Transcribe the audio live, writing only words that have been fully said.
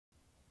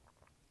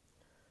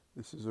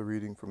This is a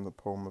reading from the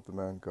poem of the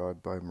Man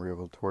God by Maria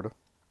Valtorta,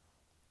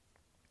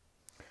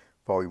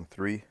 Volume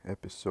 3,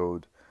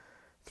 Episode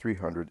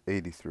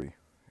 383,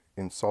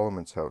 in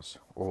Solomon's House,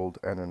 Old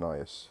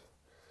Ananias,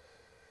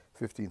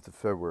 15th of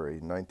February,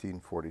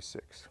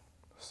 1946.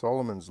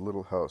 Solomon's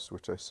little house,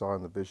 which I saw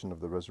in the vision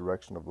of the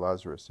resurrection of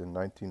Lazarus in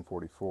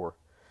 1944,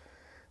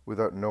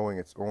 without knowing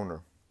its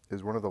owner,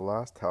 is one of the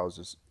last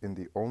houses in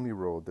the only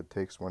road that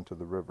takes one to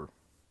the river,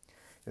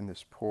 in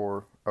this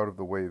poor,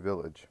 out-of-the-way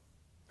village.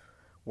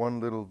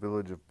 One little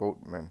village of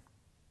boatmen,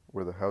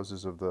 where the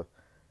houses of the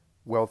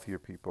wealthier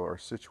people are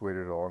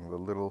situated along the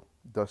little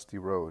dusty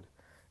road,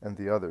 and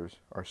the others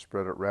are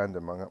spread at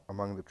random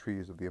among the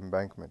trees of the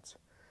embankments.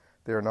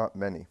 They are not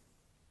many.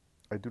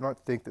 I do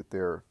not think that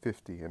there are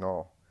 50 in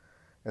all,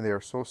 and they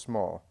are so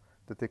small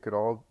that they could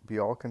all be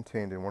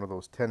contained in one of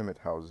those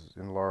tenement houses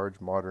in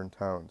large modern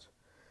towns.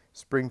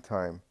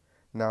 Springtime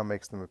now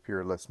makes them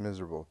appear less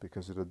miserable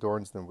because it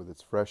adorns them with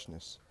its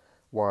freshness,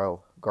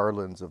 while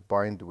garlands of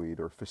bindweed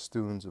or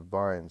festoons of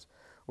vines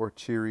or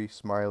cheery,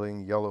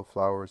 smiling yellow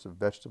flowers of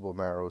vegetable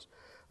marrows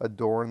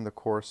adorn the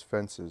coarse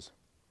fences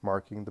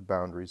marking the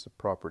boundaries of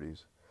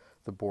properties,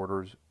 the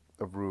borders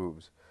of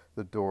roofs,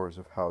 the doors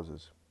of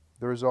houses.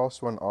 There is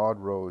also an odd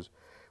rose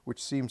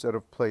which seems out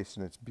of place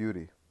in its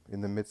beauty, in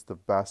the midst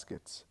of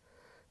baskets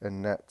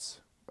and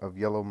nets of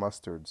yellow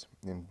mustards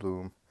in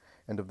bloom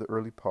and of the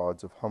early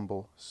pods of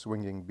humble,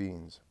 swinging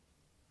beans.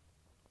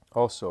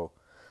 Also,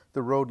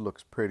 the road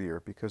looks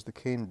prettier because the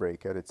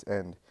canebrake at its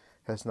end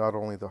has not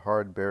only the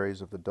hard berries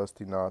of the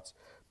dusty knots,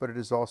 but it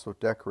is also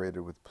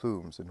decorated with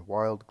plumes, and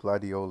wild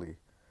gladioli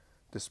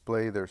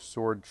display their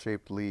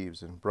sword-shaped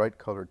leaves and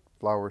bright-colored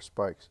flower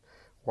spikes,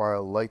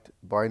 while light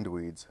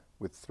bindweeds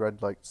with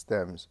thread-like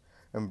stems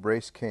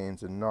embrace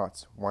canes and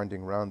knots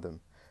winding round them,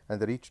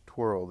 and at each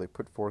twirl they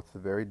put forth the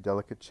very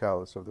delicate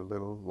chalice of their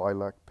little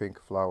lilac-pink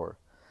flower.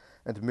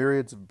 And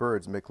myriads of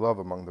birds make love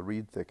among the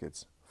reed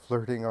thickets,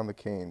 flirting on the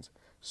canes,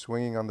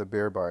 swinging on the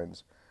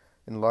bearbines,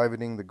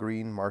 enlivening the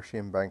green marshy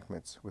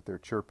embankments with their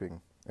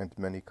chirping and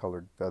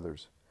many-colored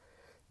feathers.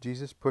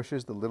 Jesus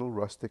pushes the little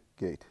rustic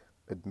gate,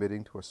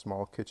 admitting to a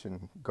small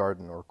kitchen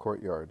garden or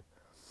courtyard.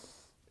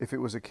 If it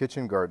was a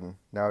kitchen garden,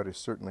 now it is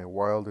certainly a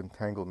wild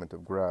entanglement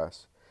of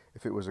grass.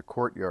 If it was a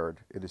courtyard,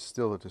 it is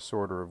still a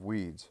disorder of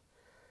weeds,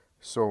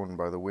 sown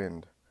by the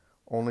wind.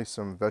 Only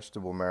some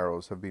vegetable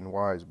marrows have been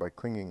wise by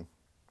clinging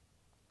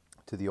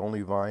to the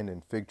only vine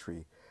and fig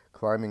tree,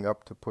 climbing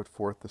up to put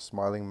forth the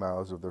smiling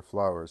mouths of their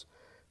flowers,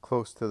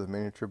 close to the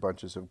miniature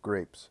bunches of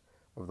grapes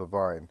of the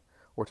vine,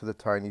 or to the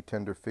tiny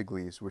tender fig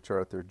leaves which are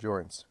at their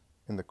joints,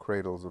 in the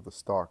cradles of the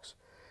stalks,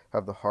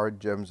 have the hard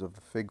gems of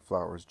the fig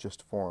flowers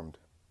just formed.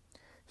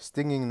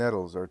 Stinging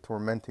nettles are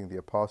tormenting the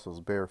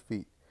apostles' bare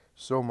feet,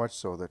 so much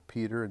so that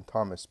Peter and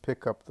Thomas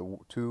pick up the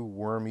two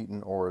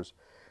worm-eaten oars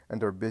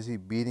and are busy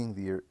beating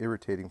the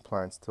irritating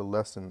plants to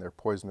lessen their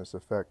poisonous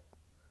effect.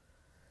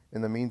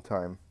 In the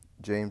meantime,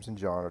 James and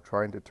John are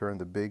trying to turn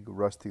the big,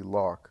 rusty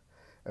lock,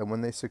 and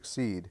when they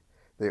succeed,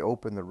 they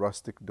open the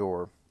rustic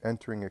door,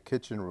 entering a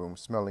kitchen room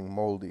smelling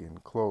moldy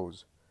and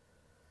close.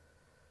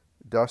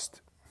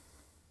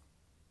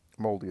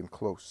 Moldy and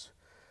close.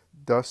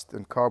 Dust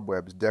and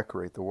cobwebs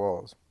decorate the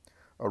walls.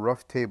 A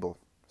rough table,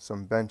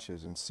 some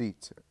benches and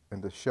seats,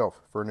 and a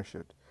shelf furnish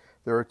it.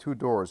 There are 2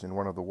 doors in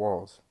one of the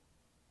walls.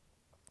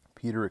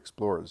 Peter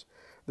explores.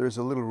 There is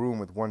a little room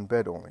with 1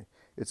 bed only.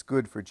 It's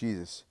good for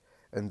Jesus.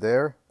 And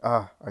there,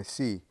 I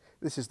see,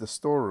 this is the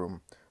storeroom,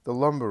 the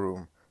lumber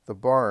room, the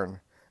barn,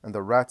 and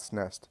the rat's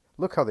nest.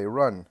 Look how they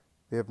run.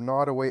 They have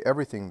gnawed away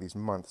everything these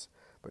months.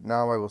 But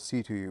now I will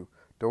see to you.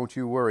 Don't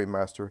you worry,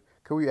 master.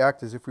 Can we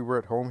act as if we were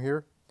at home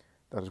here?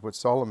 That is what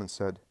Solomon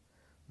said.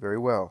 Very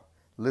well.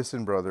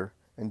 Listen, brother.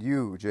 And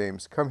you,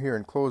 James, come here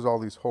and close all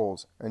these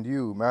holes. And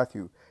you,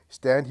 Matthew,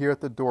 stand here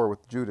at the door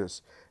with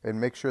Judas,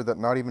 and make sure that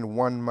not even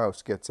 1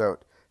 mouse gets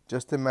out.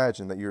 Just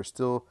imagine that you're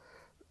still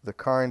the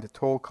kind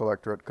toll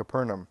collector at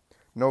Capernaum.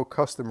 No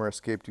customer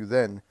escaped you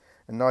then,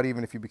 and not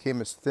even if you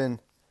became as thin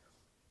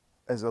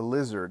as a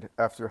lizard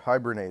after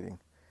hibernating.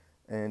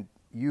 And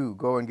you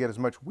go and get as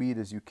much weed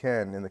as you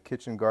can in the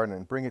kitchen garden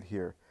and bring it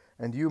here.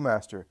 And you,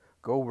 master,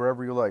 go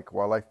wherever you like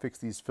while I fix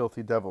these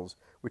filthy devils,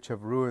 which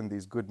have ruined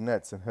these good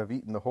nets and have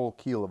eaten the whole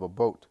keel of a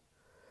boat.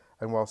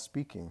 And while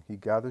speaking, he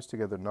gathers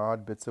together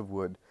gnawed bits of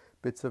wood,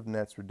 bits of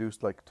nets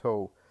reduced like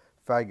tow,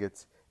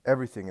 faggots,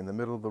 everything in the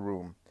middle of the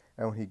room.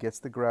 And when he gets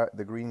the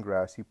green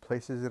grass, he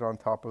places it on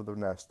top of the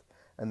nest,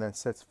 and then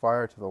sets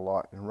fire to the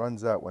lot, and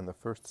runs out when the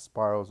first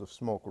spirals of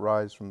smoke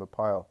rise from the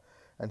pile.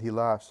 And he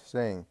laughs,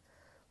 saying,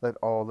 "Let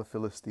all the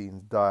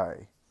Philistines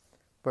die."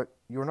 "But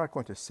you are not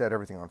going to set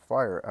everything on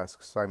fire?"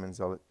 asks Simon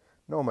Zealot.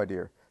 "No, my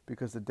dear,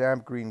 because the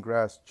damp green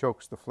grass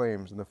chokes the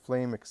flames, and the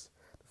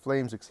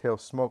flames exhale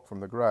smoke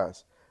from the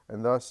grass,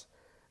 and thus,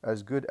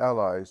 as good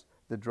allies,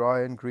 the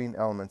dry and green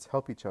elements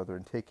help each other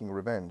in taking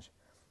revenge.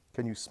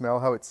 Can you smell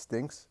how it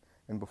stinks?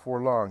 And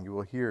before long you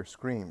will hear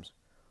screams.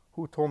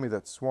 Who told me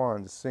that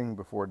swans sing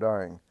before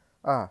dying?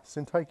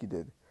 Syntyche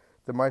did.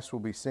 The mice will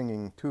be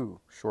singing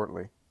too,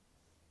 shortly."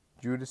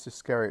 Judas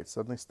Iscariot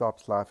suddenly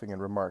stops laughing and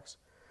remarks,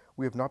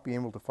 We have not been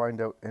able to find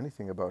out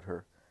anything about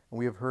her, and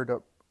we have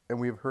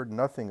heard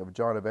nothing of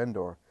John of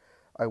Endor.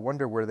 I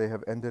wonder where they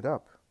have ended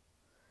up."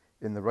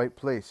 "In the right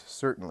place,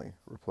 certainly,"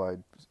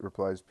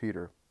 replies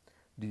Peter.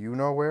 "Do you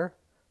know where?"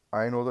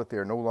 "I know that they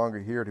are no longer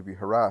here to be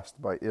harassed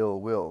by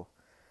ill will."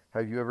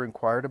 "Have you ever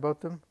inquired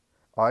about them?"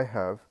 "I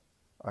have."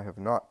 "I have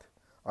not.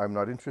 I am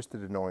not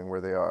interested in knowing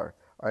where they are.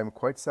 I am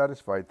quite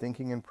satisfied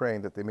thinking and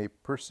praying that they may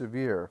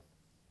persevere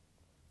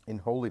in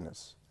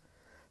holiness."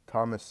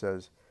 Thomas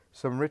says,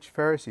 "Some rich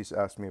Pharisees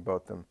asked me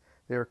about them.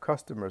 They are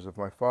customers of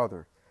my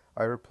father."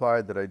 I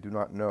replied that I do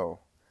not know.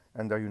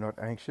 "And are you not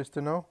anxious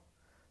to know?"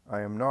 "I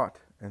am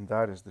not, and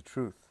that is the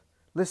truth."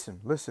 "Listen,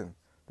 listen.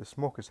 The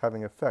smoke is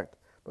having effect.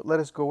 But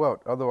let us go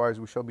out, otherwise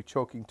we shall be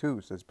choking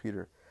too," says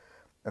Peter.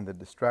 And the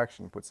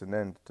distraction puts an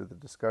end to the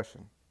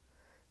discussion.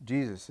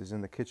 Jesus is in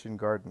the kitchen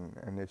garden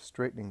and is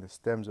straightening the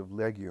stems of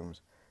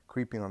legumes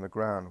creeping on the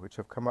ground, which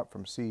have come up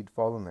from seed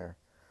fallen there.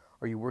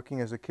 "Are you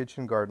working as a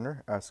kitchen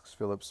gardener?" asks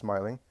Philip,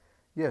 smiling.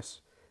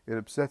 "Yes, it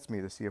upsets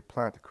me to see a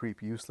plant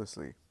creep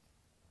uselessly,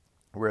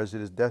 whereas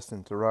it is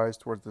destined to rise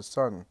towards the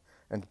sun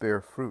and bear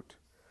fruit."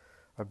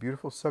 "A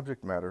beautiful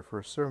subject matter for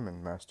a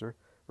sermon, Master,"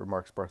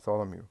 remarks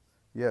Bartholomew.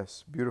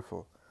 "Yes,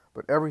 beautiful,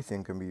 but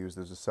everything can be used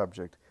as a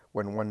subject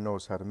when one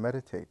knows how to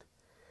meditate."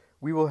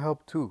 "We will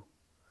help too.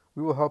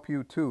 We will help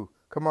you too.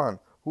 Come on,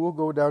 who will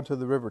go down to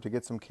the river to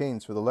get some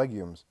canes for the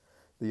legumes?"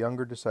 The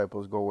younger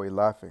disciples go away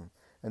laughing,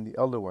 and the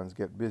elder ones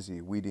get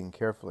busy weeding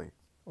carefully.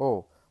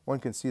 Oh, one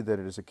can see that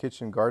it is a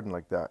kitchen garden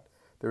like that.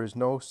 There is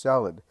no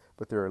salad,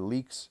 but there are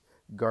leeks,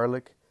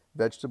 garlic,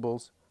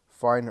 vegetables,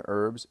 fine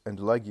herbs, and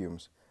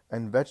legumes,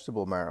 and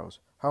vegetable marrows.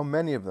 How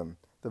many of them!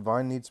 The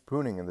vine needs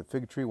pruning, and the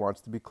fig tree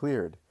wants to be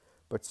cleared.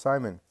 "But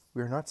Simon,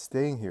 we are not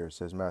staying here,"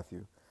 says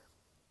Matthew.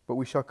 "But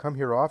we shall come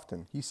here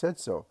often. He said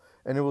so,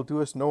 and it will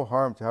do us no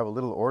harm to have a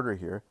little order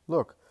here.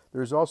 Look,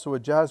 there is also a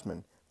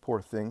jasmine,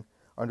 poor thing,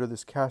 under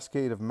this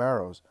cascade of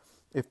marrows.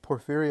 If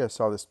Porphyria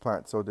saw this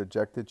plant so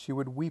dejected, she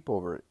would weep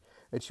over it,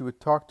 and she would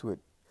talk to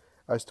it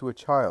as to a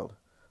child."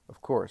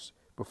 Of course,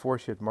 before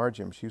she had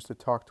marjoram, she used to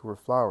talk to her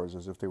flowers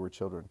as if they were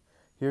children.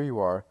 "Here you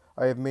are.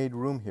 I have made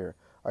room here.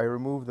 I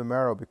removed the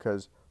marrow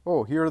because,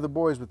 oh, here are the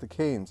boys with the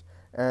canes,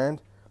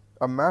 and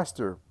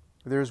Master,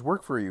 there is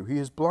work for you. He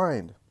is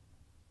blind."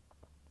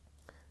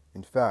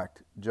 In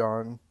fact,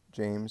 John,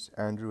 James,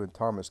 Andrew, and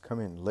Thomas come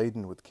in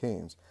laden with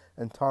canes,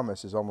 and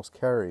Thomas is almost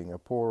carrying a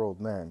poor old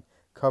man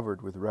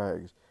covered with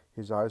rags.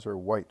 His eyes are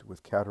white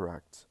with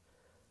cataracts.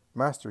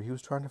 "Master, he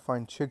was trying to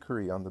find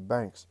chicory on the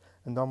banks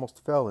and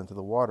almost fell into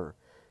the water.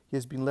 He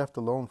has been left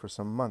alone for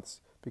some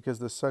months because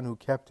the son who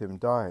kept him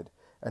died,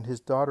 and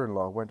his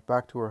daughter-in-law went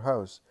back to her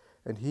house,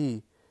 and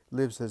he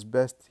lives as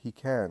best he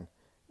can.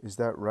 Is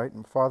that right,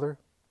 Father?"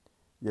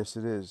 "Yes,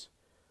 it is."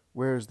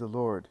 "Where is the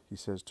Lord?" he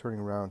says,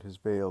 turning round his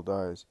veiled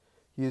eyes.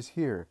 "He is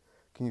here.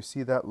 Can you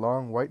see that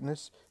long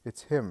whiteness?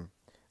 It's him."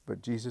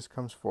 But Jesus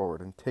comes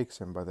forward and takes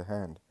him by the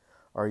hand.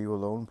 "Are you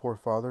alone, poor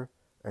father,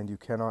 and you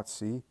cannot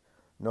see?"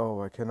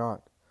 "No, I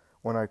cannot.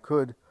 When I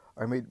could,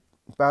 I made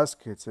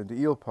baskets and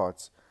eel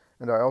pots,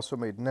 and I also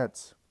made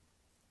nets.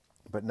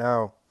 But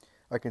now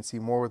I can see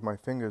more with my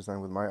fingers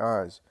than with my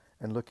eyes,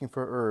 and looking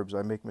for herbs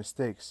I make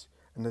mistakes,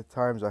 and at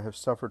times I have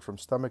suffered from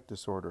stomach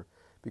disorder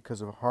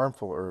because of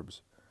harmful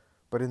herbs.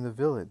 But in the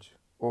village,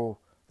 oh,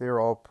 they are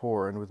all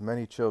poor and with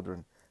many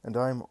children, and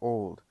I am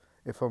old.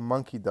 If a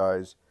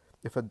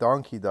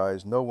donkey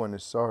dies, no one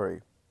is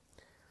sorry.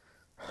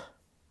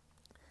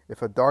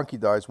 If a donkey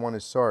dies, one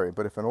is sorry,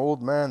 but if an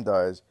old man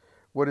dies,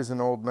 what is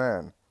an old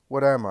man?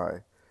 What am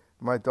I?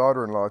 My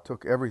daughter-in-law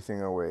took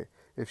everything away.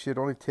 If she had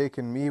only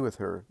taken me with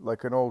her,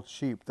 like an old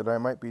sheep, that I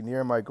might be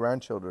near my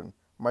grandchildren,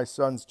 my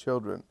son's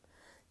children."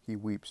 He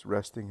weeps,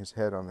 resting his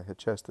head on the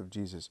chest of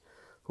Jesus,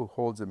 who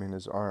holds him in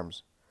his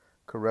arms,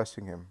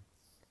 caressing him.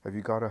 "Have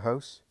you got a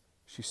house?"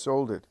 "She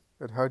sold it."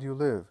 "And how do you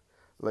live?"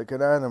 "Like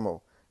an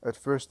animal. At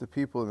first the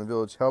people in the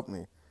village helped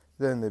me.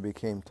 Then they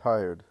became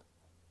tired."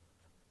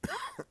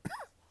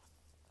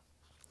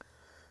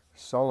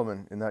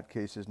 "Solomon, in that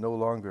case, is no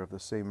longer of the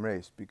same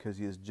race, because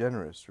he is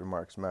generous,"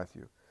 remarks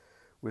Matthew.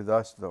 "With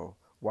us, though,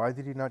 why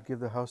did he not give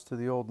the house to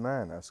the old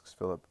man?" asks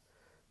Philip.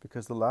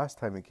 "Because the last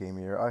time he came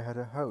here, I had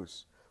a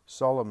house.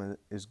 Solomon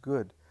is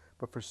good,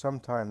 but for some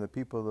time the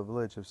people of the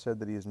village have said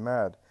that he is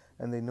mad,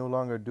 and they no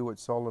longer do what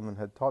Solomon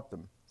had taught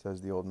them,"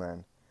 says the old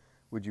man.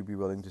 "Would you be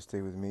willing to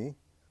stay with me?"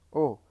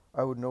 "Oh,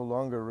 I would no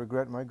longer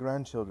regret my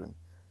grandchildren.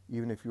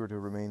 Even if you were to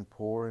remain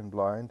poor and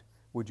blind,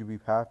 would you be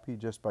happy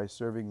just by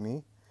serving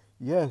me?"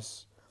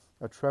 "Yes."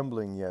 A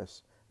trembling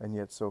yes, and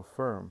yet so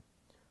firm.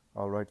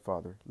 "All right,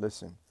 Father,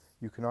 listen.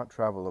 You cannot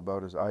travel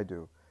about as I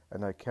do,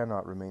 and I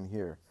cannot remain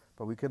here,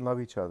 but we can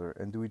love each other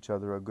and do each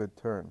other a good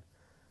turn."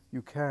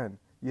 "You can,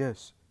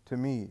 yes, to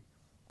me.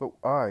 But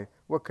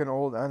what can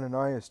old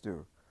Ananias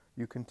do?"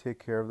 "You can take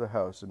care of the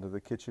house and of the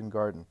kitchen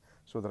garden,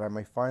 so that I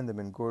may find them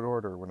in good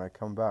order when I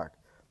come back.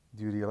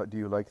 Do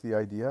you like the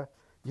idea?"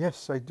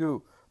 "Yes, I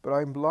do, but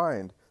I'm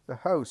blind. The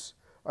house,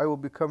 I will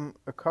become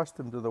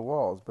accustomed to the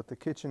walls, but the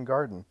kitchen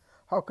garden,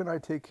 how can I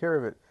take care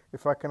of it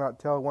if I cannot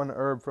tell one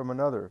herb from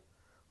another?"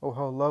 Oh,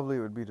 how lovely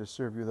it would be to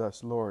serve you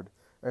thus, Lord,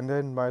 and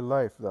end my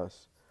life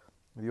thus.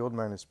 The old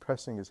man is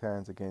pressing his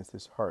hands against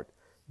his heart,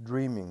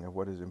 dreaming of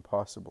what is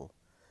impossible.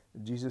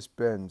 Jesus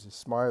bends,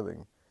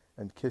 smiling,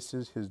 and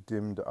kisses his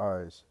dimmed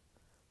eyes.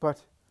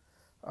 But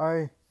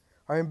I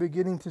am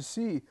beginning to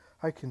see.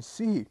 I can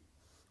see.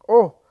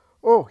 Oh,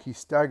 oh, he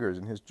staggers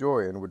in his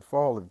joy and would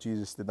fall if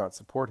Jesus did not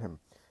support him.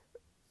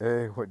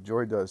 Eh, what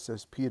joy does,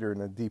 says Peter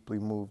in a deeply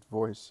moved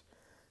voice.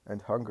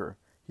 And hunger.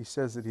 He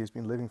says that he has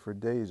been living for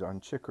days on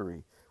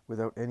chicory,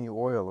 without any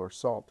oil or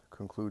salt,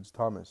 concludes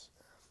Thomas.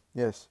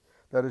 Yes,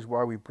 that is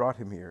why we brought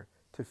him here,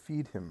 to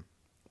feed him.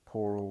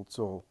 Poor old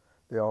soul,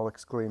 they all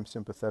exclaim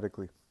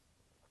sympathetically.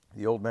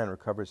 The old man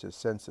recovers his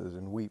senses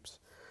and weeps,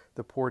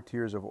 the poor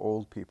tears of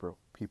old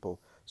people,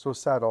 so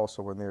sad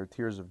also when they are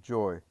tears of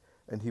joy,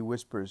 and he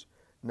whispers,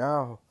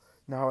 now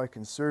I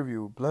can serve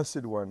you,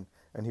 blessed one,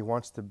 and he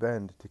wants to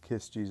bend to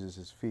kiss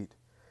Jesus' feet.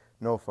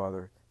 No,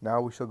 Father,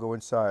 now we shall go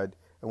inside,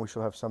 and we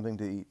shall have something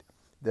to eat.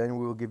 Then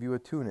we will give you a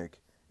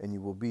tunic, and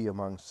you will be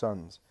among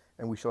sons,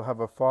 and we shall have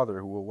a Father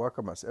who will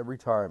welcome us every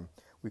time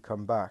we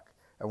come back,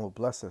 and will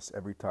bless us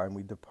every time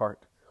we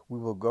depart. We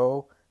will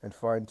go and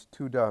find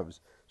 2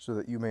 doves, so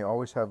that you may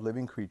always have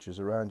living creatures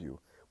around you.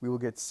 We will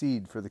get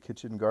seed for the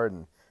kitchen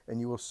garden, and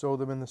you will sow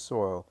them in the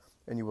soil,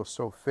 and you will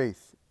sow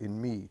faith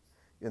in me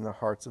in the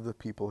hearts of the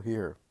people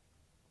here.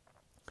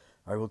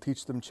 I will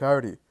teach them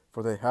charity,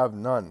 for they have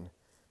none.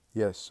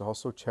 Yes,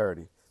 also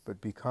charity,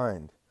 but be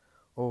kind.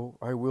 Oh,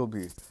 I will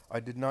be. I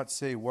did not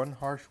say one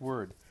harsh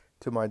word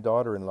to my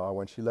daughter-in-law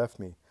when she left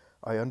me.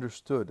 I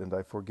understood and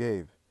I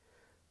forgave.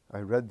 I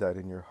read that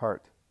in your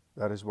heart.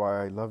 That is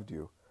why I loved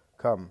you.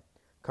 Come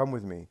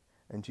with me.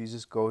 And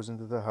Jesus goes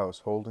into the house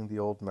holding the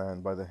old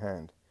man by the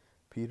hand.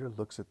 Peter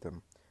looks at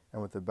them,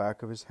 and with the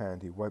back of his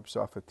hand he wipes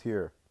off a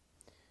tear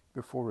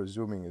before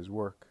resuming his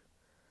work.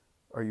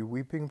 Are you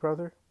weeping,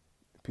 brother?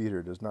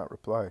 Peter does not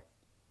reply.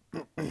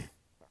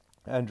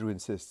 Andrew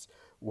insists,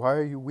 why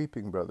are you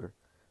weeping, brother?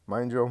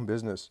 Mind your own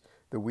business,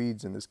 the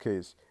weeds in this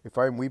case. If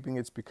I am weeping,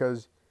 it's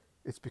because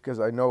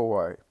I know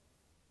why.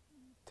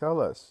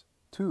 Tell us,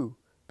 too.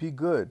 Be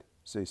good,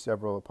 say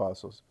several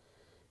apostles.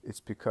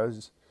 It's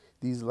because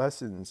these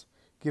lessons,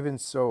 given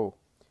so,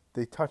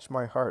 they touch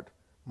my heart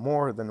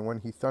more than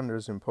when he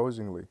thunders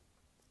imposingly.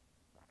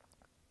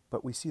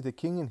 But we see the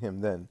king in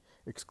him then,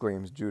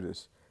 exclaims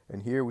Judas,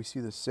 and here we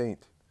see the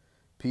saint.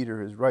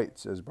 Peter is right,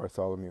 says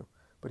Bartholomew,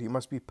 but he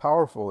must be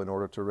powerful in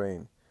order to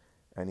reign,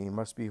 and he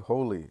must be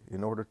holy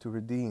in order to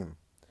redeem.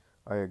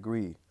 I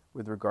agree,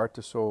 with regard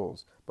to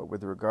souls, but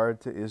with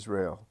regard to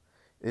Israel.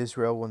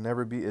 Israel will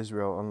never be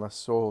Israel unless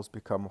souls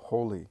become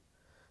holy.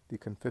 The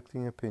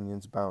conflicting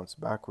opinions bounce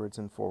backwards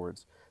and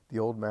forwards. The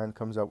old man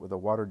comes out with a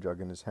water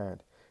jug in his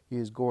hand. He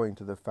is going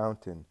to the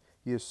fountain.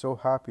 He is so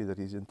happy that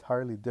he is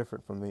entirely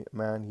different from the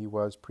man he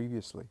was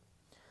previously.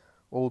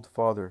 Old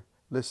father,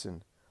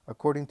 listen.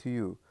 According to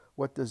you,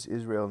 what does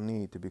Israel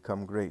need to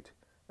become great?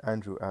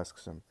 Andrew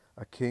asks him.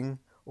 A king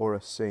or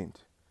a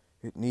saint?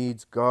 It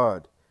needs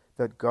God,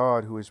 that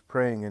God who is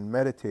praying and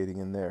meditating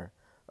in there.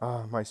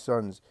 Ah, my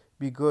sons,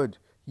 be good,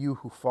 you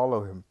who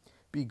follow him.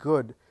 Be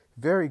good,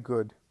 very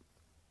good.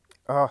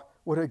 Ah,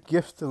 what a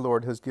gift the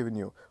Lord has given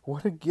you.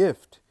 What a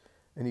gift.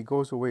 And he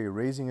goes away,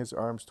 raising his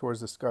arms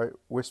towards the sky,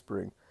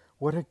 whispering,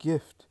 what a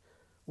gift,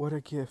 what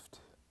a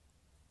gift.